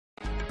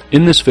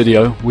In this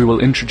video, we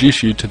will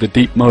introduce you to the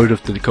deep mode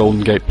of the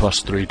GOLDENGATE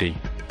PLUS 3D.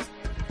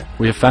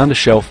 We have found a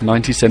shelf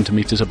 90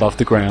 centimeters above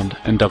the ground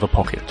and dug a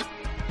pocket.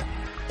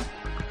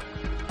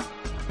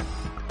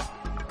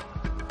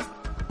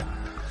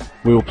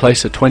 We will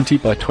place a 20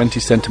 by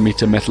 20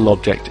 centimeter metal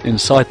object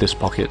inside this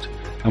pocket,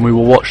 and we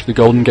will watch the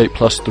GOLDENGATE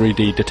PLUS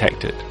 3D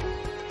detect it.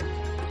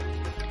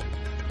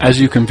 As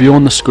you can view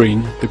on the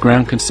screen, the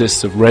ground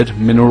consists of red,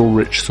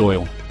 mineral-rich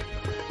soil.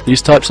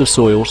 These types of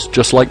soils,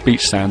 just like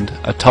beach sand,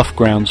 are tough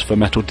grounds for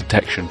metal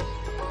detection.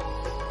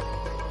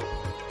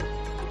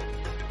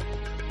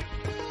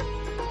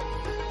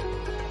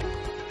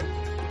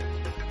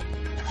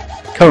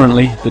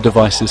 Currently, the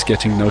device is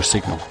getting no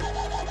signal.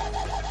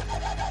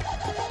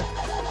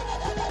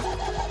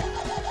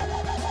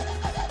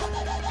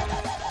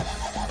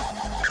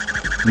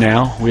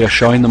 Now, we are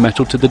showing the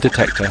metal to the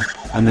detector,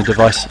 and the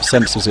device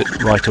senses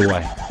it right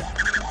away.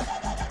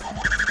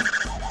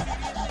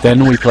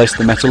 Then we place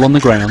the metal on the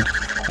ground,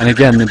 and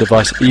again the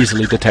device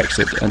easily detects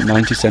it at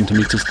 90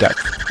 centimeters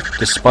depth,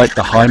 despite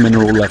the high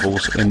mineral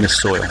levels in this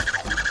soil.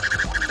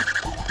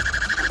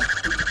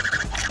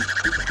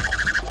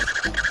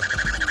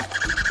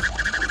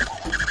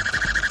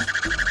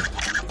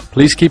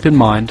 Please keep in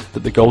mind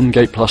that the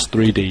GOLDENGATE PLUS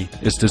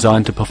 3D is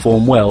designed to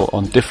perform well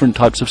on different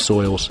types of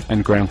soils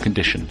and ground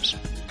conditions.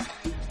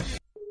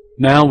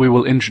 Now we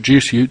will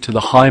introduce you to the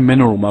high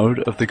mineral mode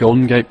of the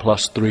GOLDENGATE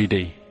PLUS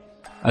 3D.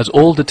 As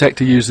all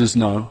detector users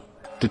know,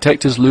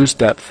 detectors lose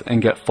depth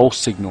and get false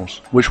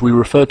signals, which we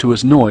refer to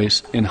as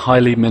noise, in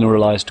highly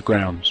mineralized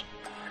grounds.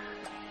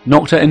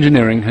 Nocta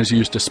Engineering has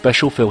used a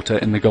special filter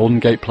in the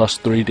GOLDENGATE PLUS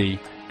 3D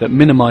that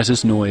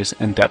minimizes noise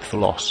and depth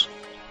loss.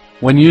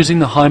 When using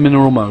the high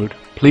mineral mode,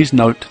 please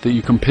note that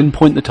you can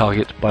pinpoint the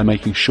target by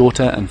making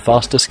shorter and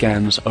faster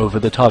scans over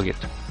the target.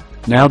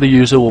 Now the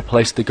user will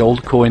place the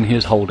gold coin he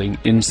is holding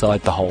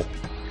inside the hole.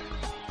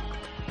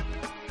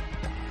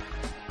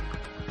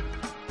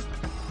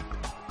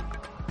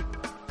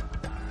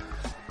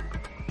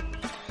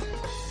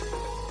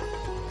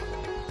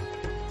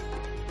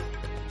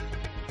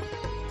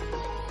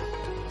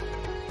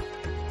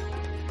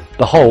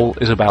 The hole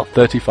is about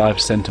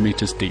 35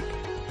 centimeters deep.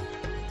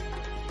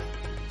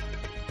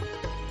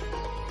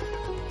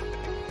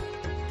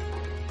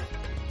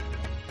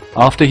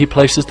 After he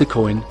places the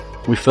coin,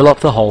 we fill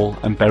up the hole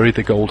and bury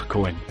the gold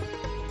coin.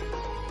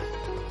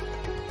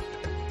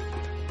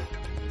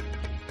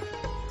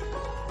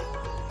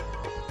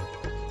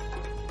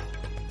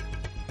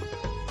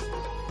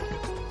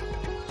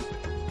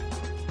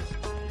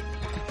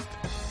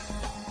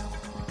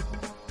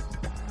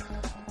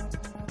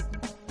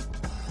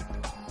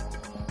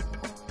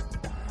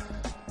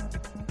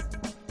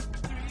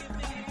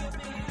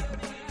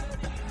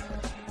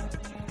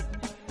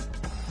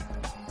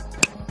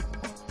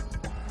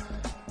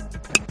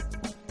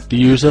 The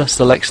user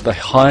selects the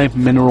high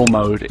mineral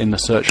mode in the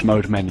search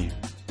mode menu.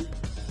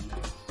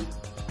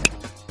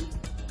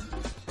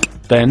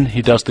 Then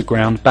he does the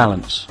ground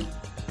balance.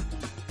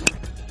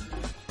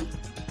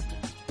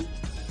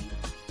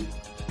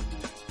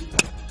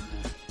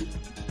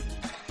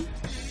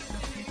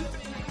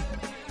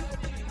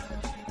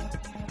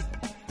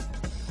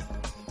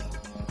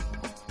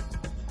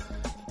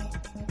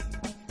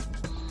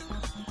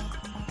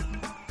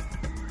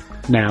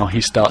 Now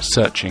he starts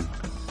searching.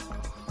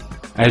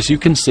 As you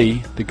can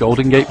see, the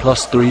GOLDENGATE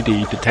PLUS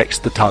 3D detects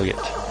the target.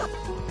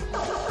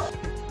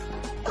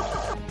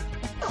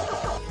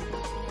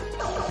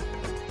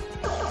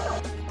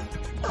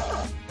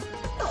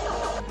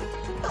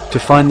 To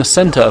find the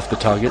center of the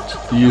target,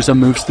 the user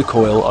moves the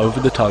coil over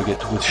the target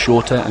with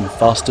shorter and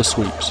faster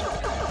sweeps,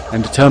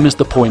 and determines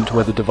the point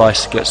where the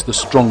device gets the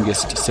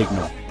strongest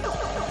signal.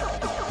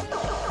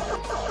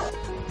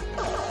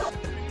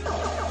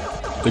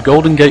 The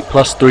GOLDENGATE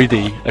PLUS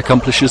 3D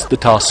accomplishes the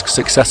task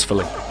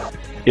successfully.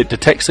 It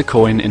detects a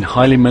coin in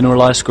highly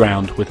mineralized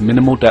ground with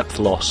minimal depth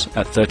loss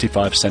at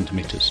 35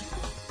 centimeters.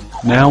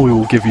 Now we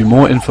will give you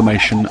more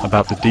information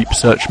about the deep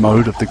search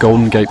mode of the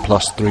GOLDENGATE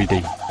PLUS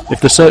 3D.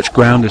 If the search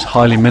ground is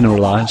highly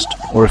mineralized,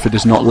 or if it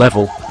is not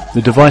level,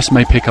 the device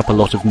may pick up a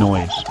lot of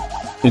noise.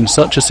 In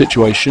such a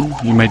situation,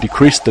 you may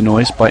decrease the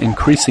noise by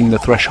increasing the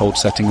threshold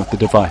setting of the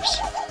device.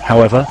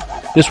 However,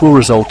 this will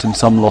result in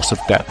some loss of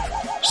depth.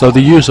 So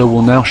the user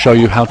will now show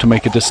you how to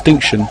make a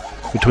distinction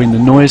between the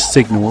noise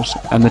signals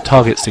and the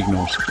target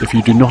signals if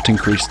you do not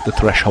increase the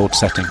threshold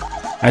setting.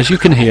 As you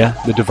can hear,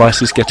 the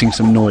device is getting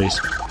some noise,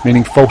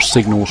 meaning false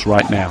signals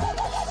right now.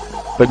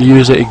 But the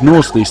user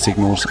ignores these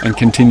signals and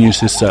continues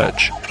his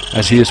search,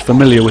 as he is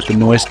familiar with the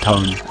noise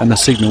tone and the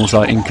signals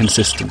are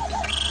inconsistent.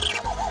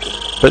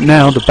 But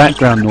now the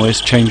background noise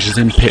changes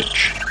in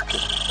pitch.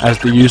 As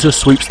the user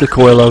sweeps the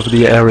coil over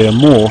the area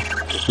more,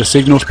 the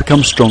signals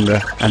become stronger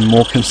and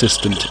more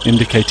consistent,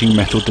 indicating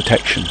metal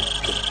detection.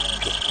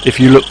 If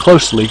you look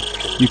closely,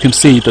 you can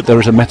see that there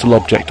is a metal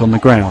object on the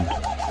ground.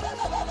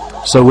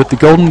 So with the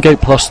GOLDENGATE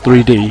PLUS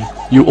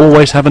 3D, you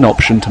always have an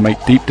option to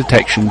make deep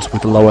detections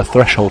with lower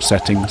threshold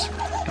settings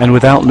and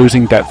without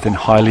losing depth in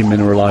highly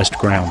mineralized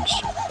grounds.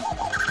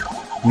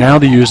 Now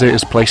the user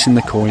is placing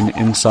the coin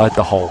inside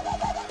the hole.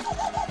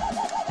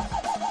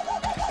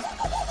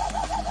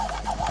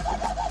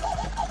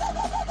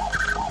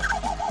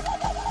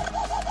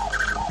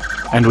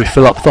 and we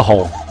fill up the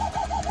hole.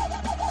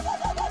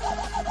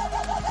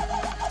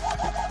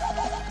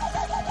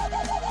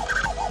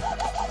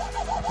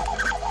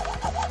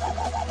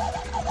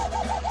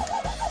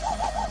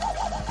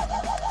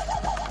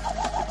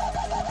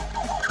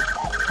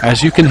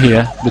 As you can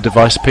hear, the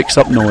device picks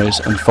up noise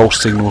and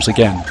false signals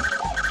again.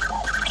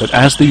 But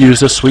as the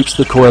user sweeps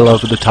the coil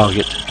over the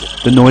target,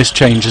 the noise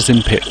changes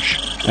in pitch,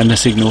 and the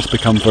signals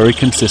become very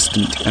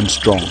consistent and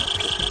strong.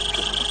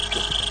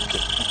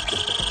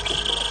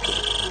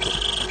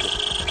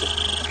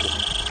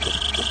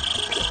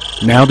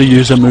 Now the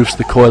user moves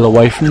the coil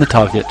away from the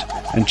target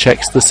and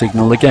checks the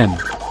signal again.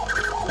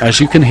 As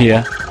you can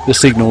hear, the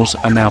signals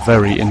are now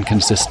very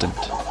inconsistent.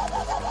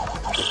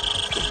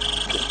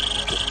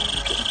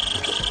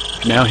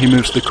 Now he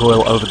moves the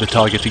coil over the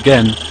target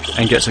again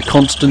and gets a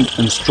constant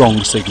and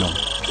strong signal.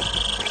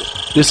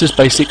 This is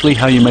basically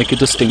how you make a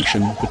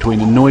distinction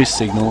between a noise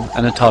signal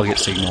and a target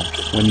signal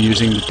when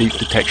using the deep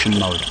detection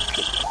mode.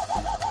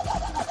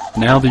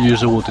 Now the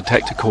user will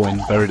detect a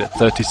coin buried at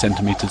 30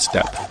 centimeters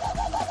depth.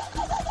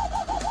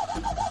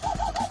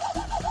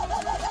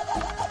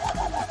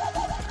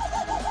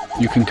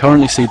 You can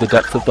currently see the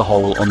depth of the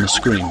hole on the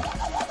screen.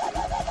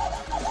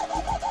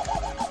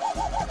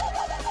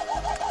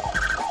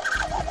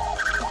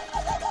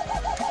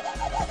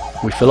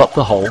 We fill up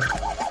the hole.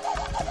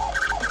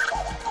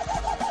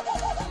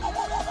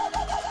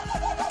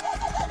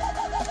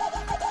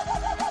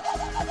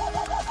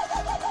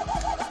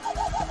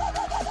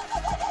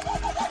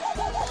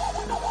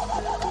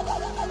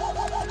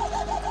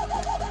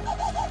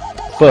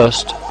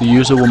 First, the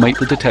user will make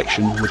the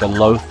detection with a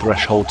low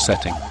threshold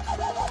setting,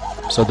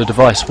 so the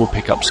device will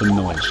pick up some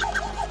noise.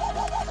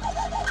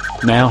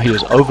 Now he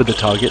is over the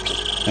target,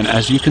 and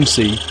as you can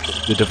see,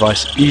 the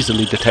device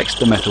easily detects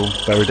the metal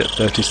buried at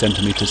 30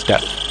 centimeters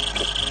depth.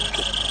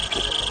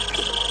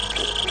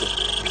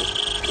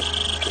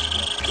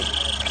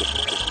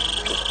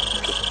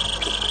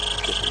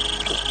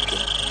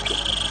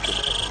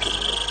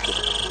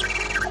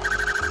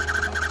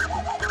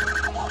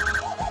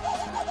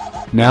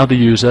 Now the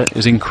user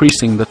is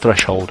increasing the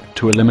threshold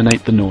to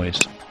eliminate the noise.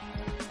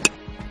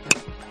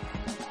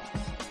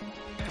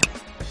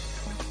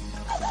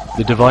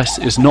 The device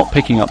is not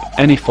picking up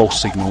any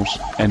false signals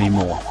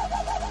anymore.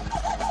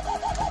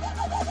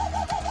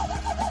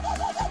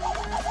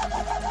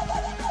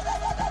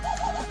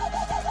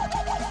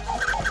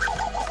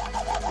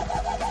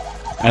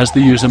 As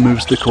the user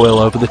moves the coil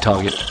over the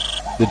target,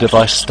 the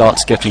device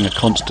starts getting a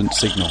constant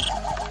signal.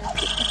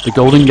 The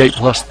GOLDENGATE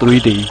Plus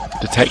 3D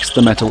detects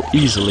the metal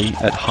easily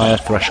at higher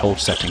threshold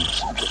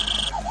settings.